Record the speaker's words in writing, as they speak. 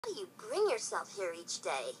How do you bring yourself here each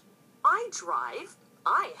day? I drive.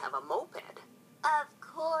 I have a moped. Of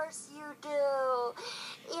course you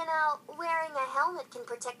do. You know, wearing a helmet can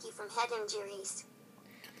protect you from head injuries.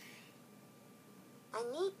 I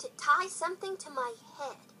need to tie something to my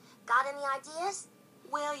head. Got any ideas?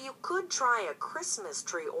 Well, you could try a Christmas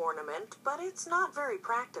tree ornament, but it's not very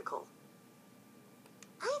practical.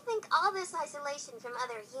 I think all this isolation from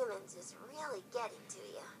other humans is really getting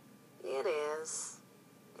to you. It is.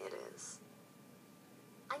 It is.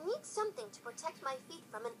 I need something to protect my feet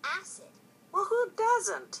from an acid. Well, who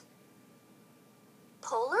doesn't?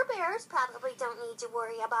 Polar bears probably don't need to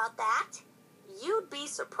worry about that. You'd be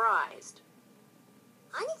surprised.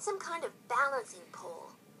 I need some kind of balancing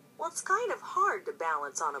pole. Well, it's kind of hard to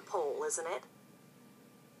balance on a pole, isn't it?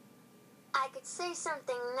 I could say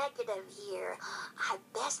something negative here. I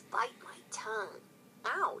best bite my tongue.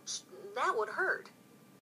 Ouch, that would hurt.